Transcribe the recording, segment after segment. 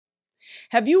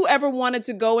Have you ever wanted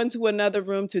to go into another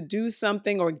room to do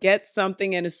something or get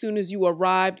something, and as soon as you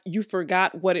arrived, you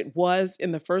forgot what it was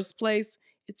in the first place?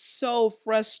 It's so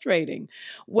frustrating.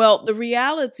 Well, the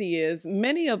reality is,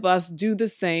 many of us do the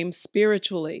same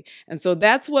spiritually. And so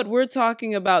that's what we're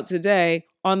talking about today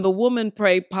on the Woman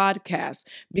Pray podcast,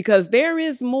 because there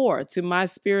is more to my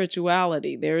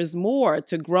spirituality. There is more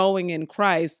to growing in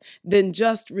Christ than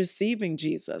just receiving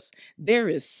Jesus. There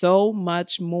is so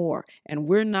much more, and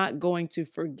we're not going to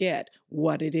forget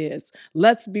what it is.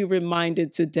 Let's be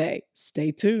reminded today.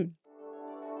 Stay tuned.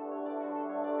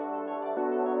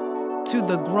 To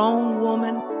the grown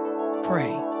woman,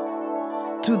 pray.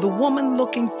 To the woman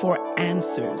looking for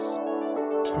answers,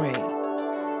 pray.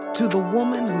 To the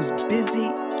woman who's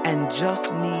busy and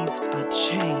just needs a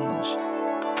change,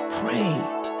 pray.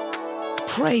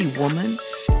 Pray, woman.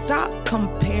 Stop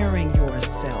comparing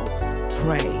yourself.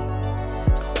 Pray.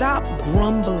 Stop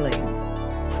grumbling.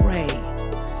 Pray.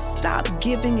 Stop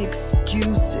giving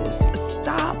excuses.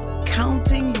 Stop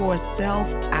counting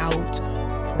yourself out.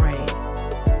 Pray.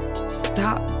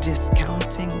 Stop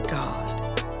discounting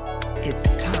God.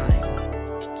 It's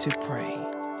time to pray.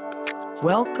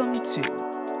 Welcome to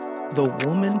the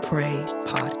Woman Pray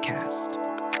podcast.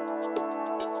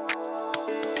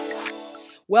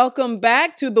 Welcome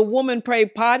back to the Woman Pray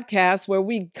podcast, where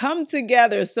we come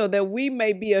together so that we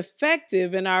may be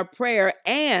effective in our prayer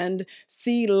and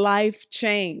see life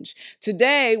change.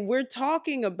 Today, we're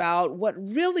talking about what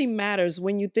really matters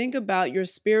when you think about your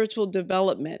spiritual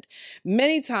development.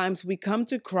 Many times we come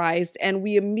to Christ and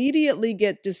we immediately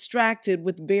get distracted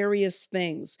with various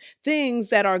things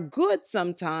that are good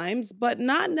sometimes, but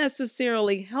not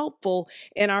necessarily helpful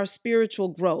in our spiritual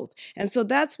growth. And so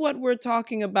that's what we're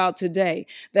talking about today.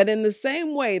 That in the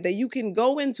same way that you can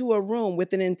go into a room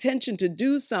with an intention to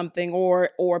do something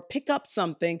or pick up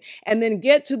something and then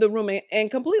get to the room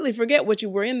and completely forget what you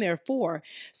were in there for,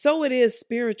 so it is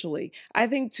spiritually. I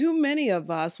think too many of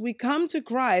us, we come to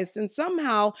Christ and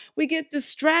somehow we get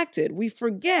distracted. We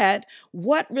forget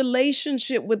what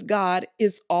relationship with God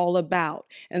is all about.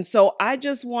 And so I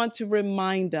just want to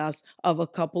remind us of a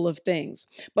couple of things.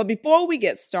 But before we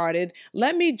get started,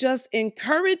 let me just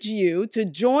encourage you to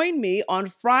join me on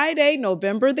Friday,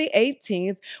 November the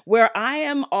 18th, where I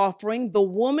am offering the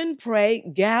Woman Pray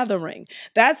Gathering.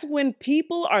 That's when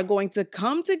people are going to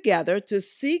come together to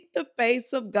seek the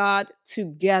face of God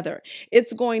together.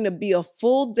 It's going to be a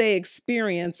full day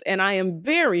experience, and I am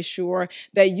very sure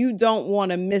that you don't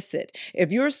want to miss it.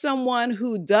 If you're someone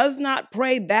who does not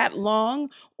pray that long,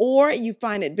 or you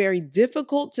find it very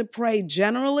difficult to pray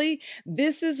generally,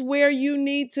 this is where you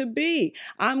need to be.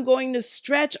 I'm going to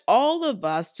stretch all of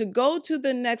us to go to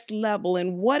the next level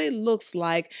in what it looks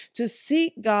like to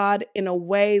seek God in a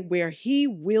way where He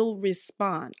will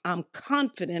respond. I'm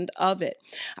confident of it.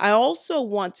 I also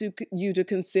want you to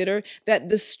consider that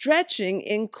the stretching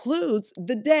includes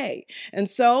the day. And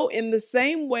so in the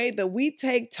same way that we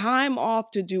take time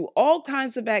off to do all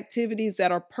kinds of activities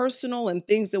that are personal and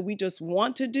things that we just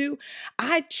want to do,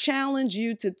 I challenge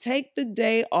you to take the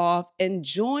day off and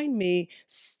join me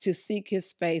to seek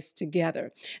His face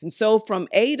together. And so from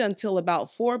 8 until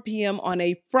about 4 p.m. on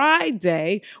a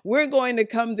Friday, we're going to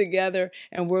come together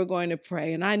and we're going to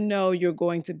pray. And I know you're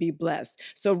going to be blessed.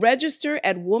 So register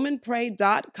at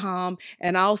womanpray.com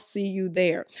and I'll see you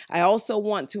there. I also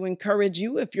want to encourage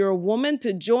you, if you're a woman,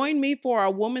 to join me for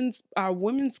our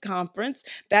women's conference.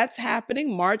 That's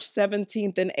happening March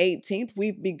 17th and 18th.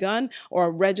 We've begun,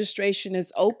 or registration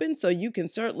is open, so you can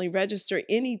certainly register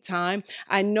anytime.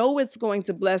 I know it's going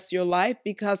to bless your life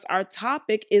because our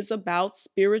topic is about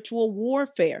spiritual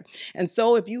warfare. And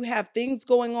so if you have things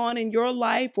going on in your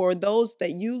life, or those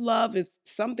that you love, if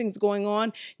something's going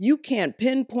on, you can't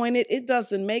pinpoint it, it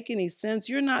doesn't make any sense,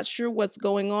 you're not sure what's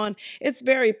going on, it's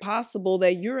very possible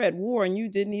that you're at war and you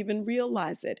didn't even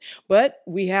realize it. But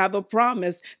we have a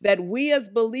promise that we as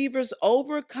believers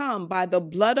overcome by the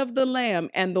blood of the Lamb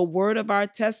and the word of our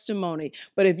testimony.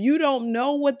 But if you don't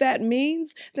know what that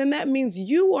means, then that means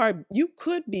you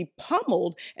could be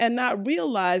pummeled and not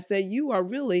realize that you are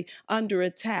really under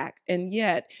attack, and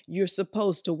yet you're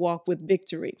supposed to walk with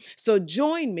victory. So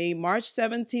join me March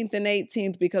 17th and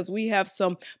 18th, because we have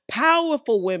some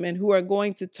powerful women who are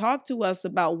going to talk to us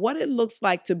about what it looks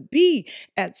like to be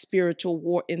at spiritual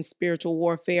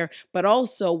warfare, but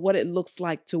also what it looks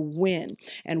like to win.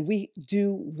 And we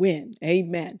do win.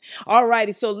 Amen. All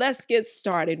righty. So let's get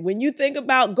started. When you think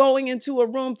about going into a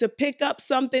room to pick up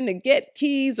something, to get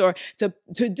keys, or to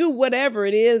do whatever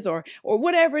it is, or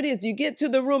whatever it is, you get to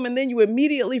the room and then you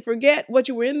immediately forget what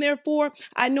you were in there for.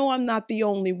 I know I'm not the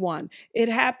only one. It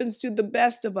happens to the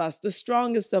best of us, the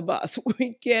strongest of us.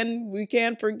 We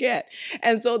can't forget.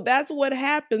 And so that's what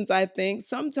happens, I think,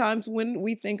 sometimes when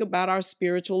we think about our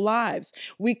spiritual lives.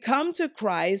 We come to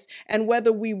Christ, and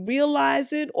whether we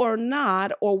realize it or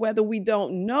not, or whether we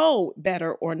don't know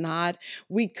better or not,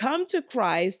 we come to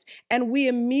Christ and we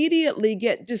immediately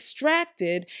get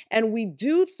distracted and we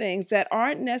do things that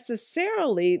aren't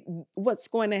necessarily what's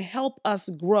going to help us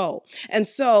grow. And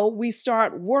so we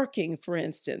start working, for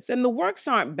instance, and the works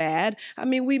aren't bad. I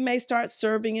mean, we may start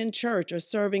serving in church or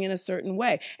serving in a certain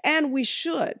way, and we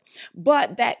should,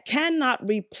 but that cannot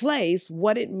replace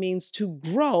what it means to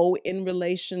grow in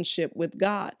relationship with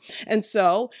God. And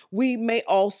so we may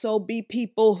also be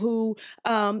people who,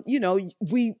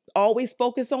 we always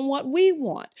focus on what we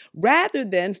want rather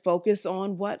than focus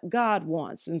on what God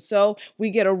wants. And so we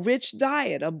get a rich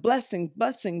diet of blessing,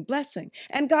 blessing, blessing.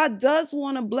 And God does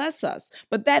want to bless us,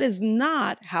 but that is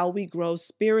not how we grow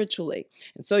spiritually.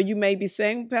 And so you may be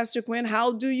saying, Pastor Quinn,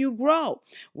 how do you grow?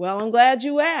 Well, I'm glad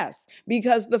you asked,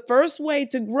 because the first way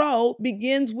to grow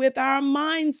begins with our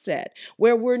mindset,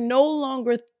 where we're no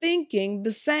longer thinking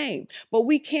the same. But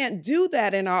we can't do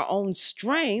that in our own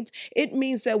strength. It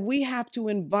means that we have to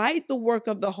invite the work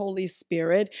of the Holy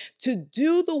Spirit to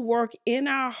do the work in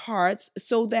our hearts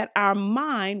so that our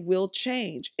mind will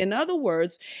change. In other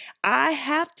words, I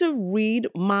have to read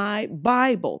my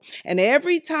Bible. And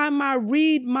every time I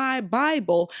read my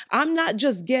Bible, I'm not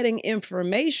just getting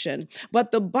information,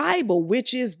 but the Bible,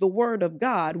 which is the Word of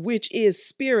God, which is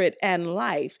spirit and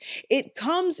life, it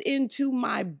comes into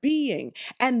my being.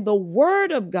 And the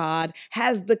Word of God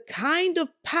has the kind of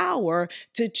power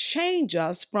to change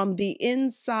us from the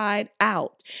inside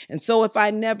out. And so if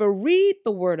I never read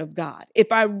the Word of God, if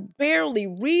I barely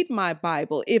read my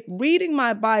Bible, if reading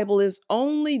my Bible is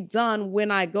only done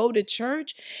when I go to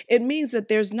church, it means that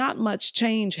there's not much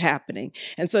change happening.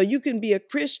 And so you can be a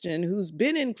Christian who's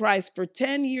been in Christ for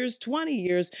 10 years, 20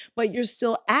 years, but you're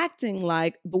still acting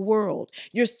like the world.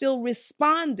 You're still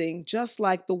responding just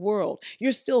like the world.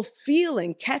 You're still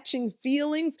catching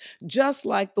feelings just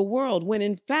like the world, when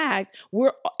in fact,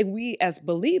 we as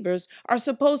believers are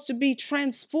supposed to be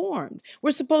transformed.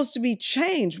 We're supposed to be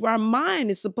changed. Our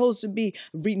mind is supposed to be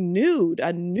renewed,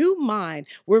 a new mind.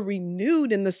 We're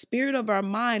renewed in the spirit of our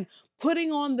mind,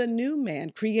 putting on the new man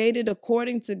created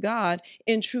according to God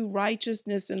in true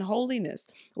righteousness and holiness.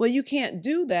 Well, you can't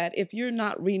do that if you're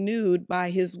not renewed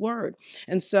by his word.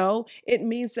 And so it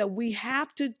means that we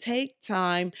have to take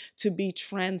time to be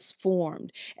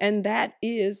transformed. And that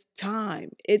is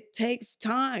time. It takes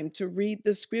time to read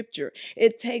the scripture.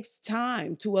 It takes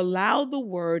time to allow the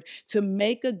word to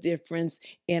make a difference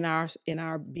in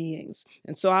our beings.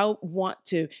 And so I want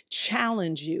to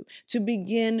challenge you to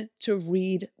begin to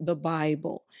read the Bible.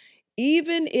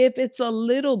 Even if it's a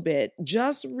little bit,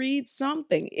 just read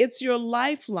something. It's your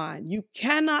lifeline. You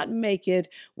cannot make it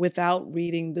without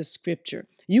reading the scripture.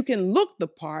 You can look the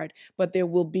part, but there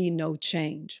will be no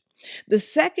change. The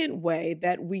second way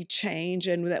that we change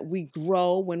and that we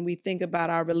grow when we think about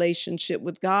our relationship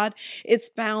with God, it's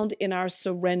found in our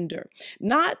surrender,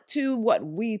 not to what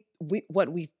we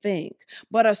think,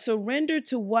 but a surrender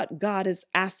to what God is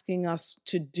asking us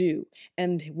to do.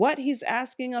 And what he's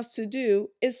asking us to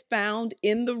do is found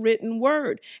in the written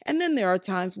word. And then there are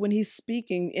times when he's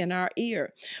speaking in our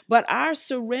ear. But our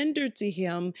surrender to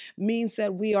him means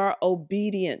that we are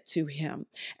obedient to him.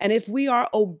 And if we are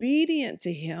obedient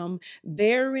to him,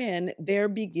 therein there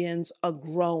begins a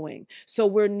growing. So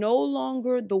we're no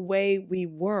longer the way we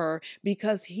were,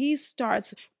 because he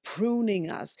starts pruning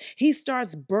us. He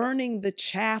starts burning the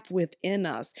chaff within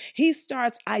us. He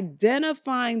starts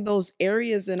identifying those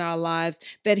areas in our lives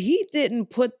that he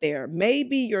didn't put there.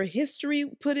 Maybe your history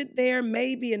put it there,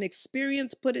 maybe an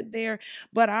experience put it there,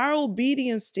 but our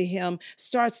obedience to him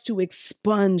starts to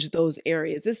expunge those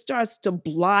areas. It starts to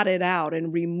blot it out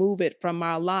and remove it from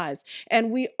our lives. And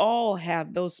we all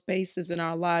have those spaces in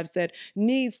our lives that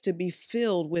needs to be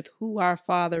filled with who our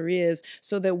Father is,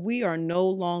 so that we are no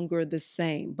longer the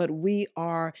same, but we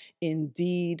are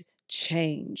indeed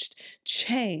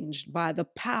changed by the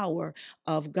power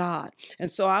of God.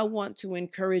 And so I want to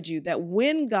encourage you that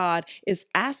when God is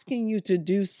asking you to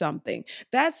do something,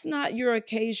 that's not your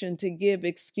occasion to give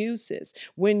excuses.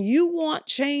 When you want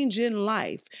change in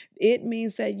life, it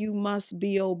means that you must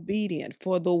be obedient.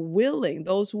 For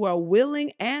those who are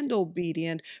willing and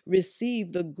obedient,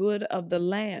 receive the good of the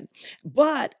land.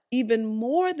 But even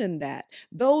more than that,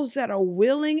 those that are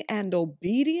willing and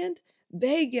obedient,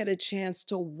 they get a chance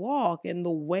to walk in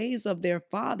the ways of their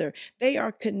Father. They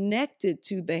are connected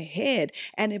to the head.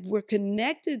 And if we're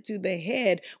connected to the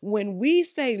head, when we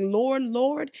say, Lord,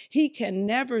 Lord, he can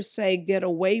never say, get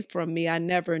away from me. I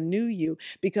never knew you,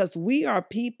 because we are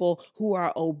people who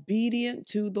are obedient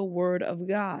to the word of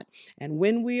God. And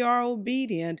when we are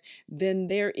obedient, then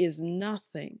there is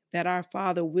nothing that our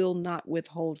Father will not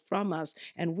withhold from us.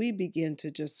 And we begin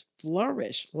to just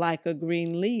flourish like a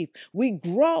green leaf. We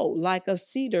grow like a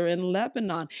cedar in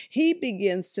Lebanon. He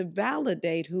begins to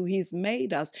validate who he's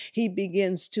made us. He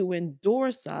begins to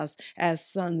endorse us as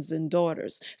sons and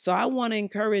daughters. So I want to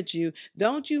encourage you,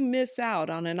 don't you miss out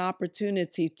on an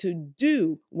opportunity to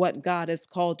do what God has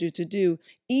called you to do,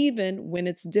 even when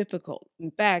it's difficult.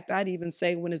 In fact, I'd even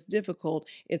say when it's difficult,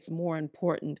 it's more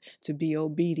important to be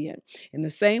obedient. In the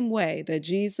same way that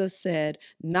Jesus said,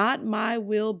 not my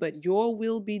will, but your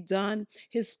will be done,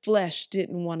 his flesh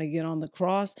didn't want to get on the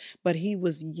cross, but he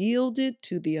was yielded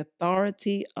to the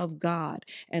authority of God.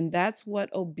 And that's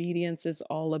what obedience is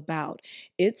all about.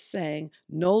 It's saying,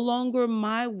 no longer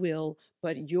my will,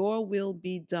 but your will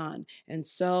be done. And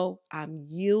so I am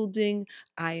yielding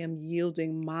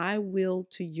my will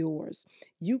to yours.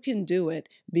 You can do it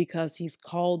because he's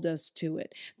called us to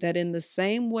it. That in the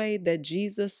same way that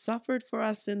Jesus suffered for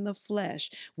us in the flesh,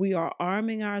 we are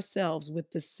arming ourselves with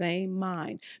the same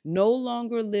mind, no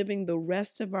longer living the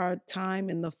rest of our time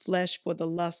in the flesh for the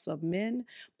lusts of men,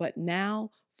 but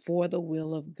now for the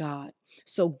will of God.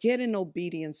 So get in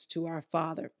obedience to our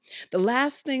Father. The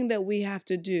last thing that we have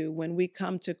to do when we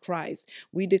come to Christ,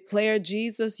 we declare,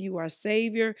 Jesus, you are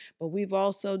Savior, but we've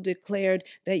also declared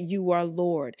that you are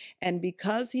Lord. And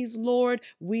because he's Lord,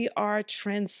 we are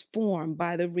transformed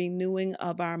by the renewing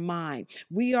of our mind.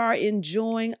 We are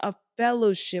enjoying a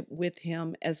fellowship with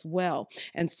him as well.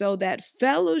 And so that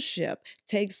fellowship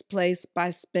takes place by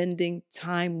spending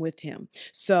time with him.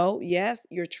 So, yes,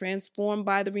 you're transformed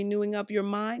by the renewing of your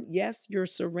mind. Yes, you're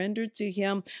surrendered to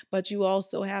him, but you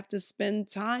also have to spend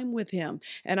time with him.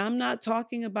 And I'm not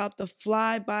talking about the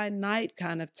fly by night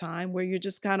kind of time where you're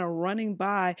just kind of running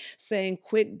by saying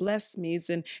quick bless me's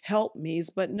and help me's,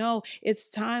 but no, it's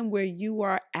time where you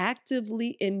are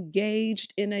actively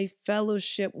engaged in a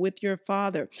fellowship with your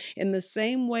Father. In the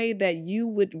same way that you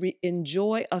would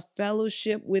enjoy a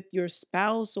fellowship with your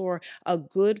spouse or a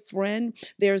good friend,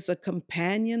 there's a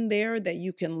companion there that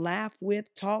you can laugh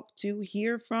with, talk to,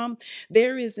 hear from.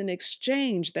 There is an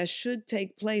exchange that should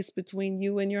take place between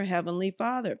you and your Heavenly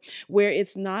Father, where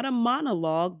it's not a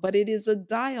monologue, but it is a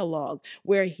dialogue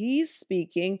where he's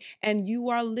speaking and you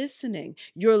are listening.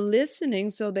 You're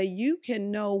listening so that you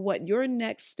can know what your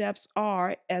next steps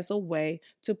are as a way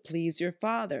to please your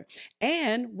Father.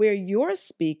 And where you're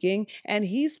speaking and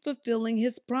he's fulfilling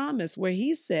his promise, where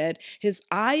he said his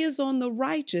eye is on the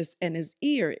righteous and his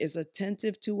ear is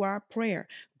attentive to our prayer.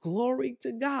 Glory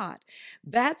to God.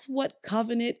 That's what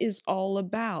covenant is all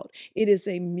about. It is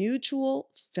a mutual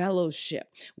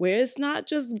fellowship where it's not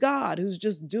just God who's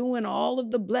just doing all of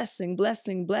the blessing,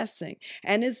 blessing, blessing.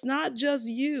 And it's not just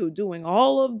you doing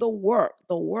all of the work,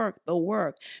 the work, the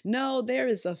work. No, there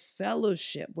is a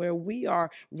fellowship where we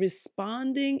are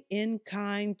responding in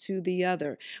kind to the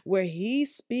other, where he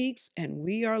speaks and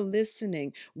we are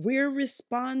listening. We're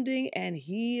responding and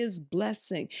he is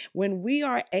blessing. When we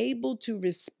are able to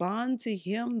respond to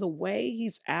him the way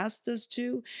he's asked us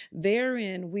to,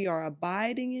 therein we are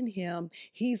abiding in him.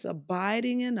 He's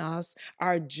abiding in us.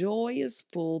 Our joy is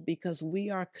full because we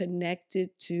are connected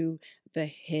to the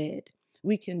head.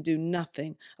 We can do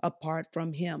nothing apart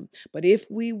from him. But if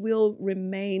we will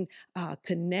remain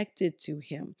connected to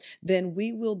him, then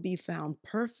we will be found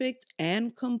perfect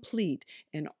and complete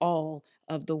in all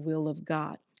of the will of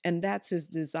God. And that's his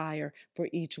desire for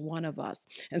each one of us.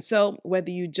 And so, whether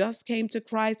you just came to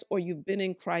Christ or you've been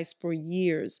in Christ for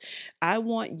years, I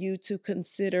want you to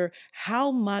consider how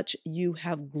much you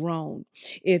have grown.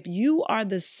 If you are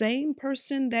the same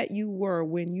person that you were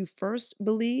when you first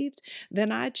believed,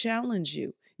 then I challenge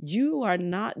you. You are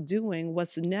not doing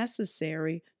what's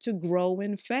necessary to grow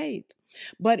in faith.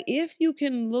 But if you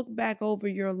can look back over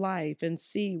your life and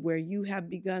see where you have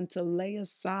begun to lay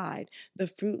aside the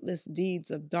fruitless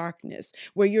deeds of darkness,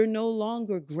 where you're no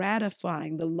longer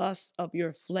gratifying the lusts of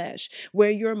your flesh, where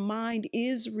your mind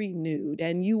is renewed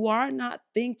and you are not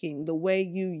thinking the way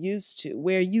you used to,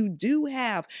 where you do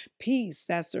have peace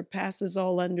that surpasses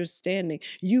all understanding,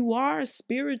 you are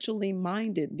spiritually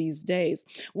minded these days.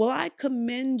 Well, I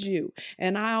commend you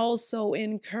and I also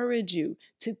encourage you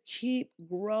to keep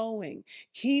growing.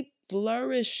 growing, keep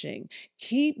flourishing,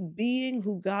 keep being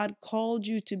who God called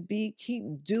you to be,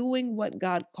 keep doing what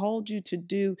God called you to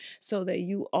do so that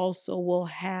you also will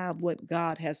have what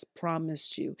God has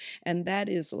promised you. And that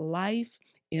is life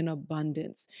in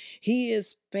abundance. He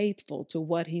is faithful to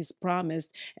what he's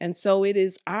promised. And so it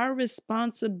is our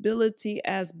responsibility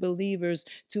as believers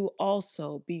to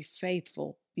also be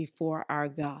faithful before our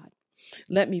God.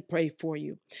 Let me pray for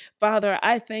you. Father,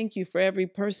 I thank you for every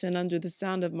person under the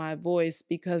sound of my voice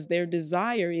because their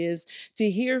desire is to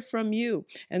hear from you.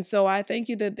 And so I thank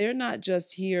you that they're not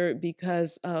just here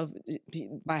because of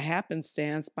by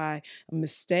happenstance, by a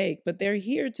mistake, but they're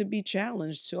here to be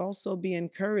challenged, to also be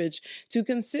encouraged, to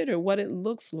consider what it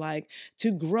looks like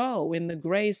to grow in the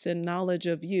grace and knowledge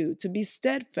of you, to be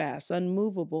steadfast,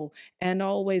 unmovable, and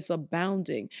always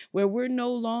abounding, where we're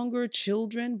no longer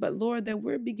children, but Lord, that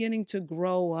we're beginning to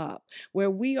grow up, where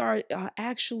we are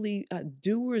actually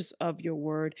doers of your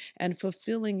word and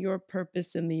fulfilling your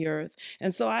purpose in the earth.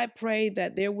 And so I pray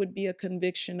that there would be a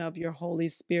conviction of your Holy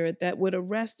Spirit that would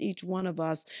arrest each one of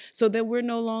us so that we're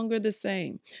no longer the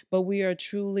same, but we are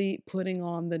truly putting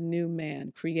on the new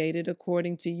man, created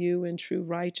according to you in true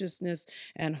righteousness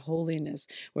and holiness,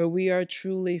 where we are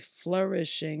truly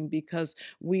flourishing because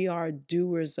we are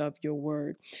doers of your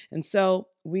word. And so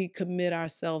we commit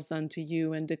ourselves unto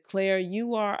you and declare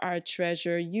you are our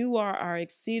treasure. You are our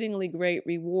exceedingly great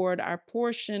reward, our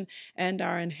portion and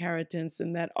our inheritance,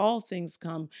 and that all things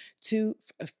come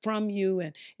from you,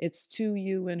 and it's to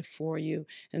you and for you.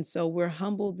 And so we're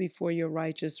humbled before your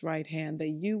righteous right hand that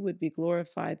you would be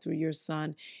glorified through your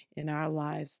Son in our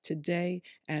lives today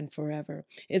and forever.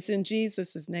 It's in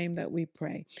Jesus' name that we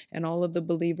pray. And all of the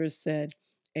believers said,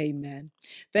 Amen.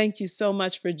 Thank you so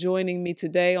much for joining me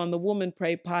today on the Woman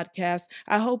Pray podcast.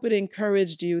 I hope it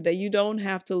encouraged you that you don't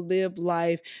have to live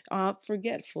life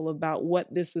forgetful about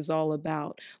what this is all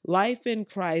about. Life in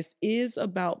Christ is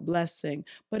about blessing,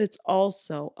 but it's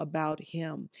also about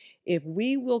Him. If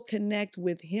we will connect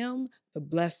with Him, the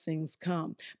blessings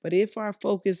come. But if our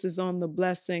focus is on the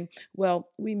blessing, well,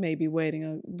 we may be waiting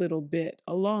a little bit,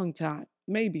 a long time,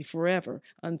 maybe forever,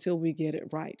 until we get it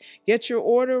right. Get your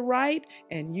order right,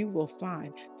 and you will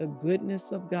find the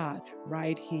goodness of God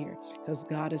right here, because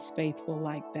God is faithful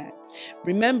like that.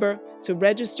 Remember to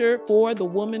register for the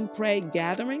Woman Pray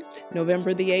Gathering,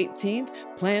 November the 18th.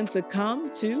 Plan to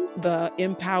come to the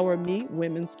Empower Me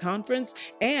Women's Conference,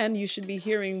 and you should be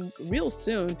hearing real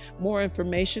soon more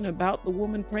information about the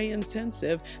Woman Pray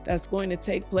Intensive that's going to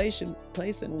take place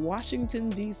in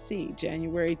Washington, D.C.,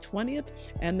 January 20th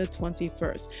and the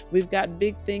 21st. We've got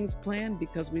big things planned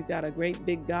because we've got a great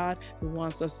big God who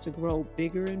wants us to grow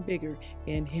bigger and bigger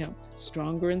in Him,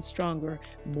 stronger and stronger,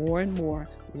 more and more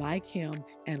like Him,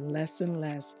 and less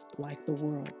like the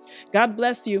world. God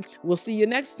bless you. We'll see you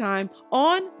next time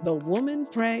on the Woman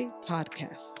Pray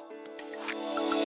podcast.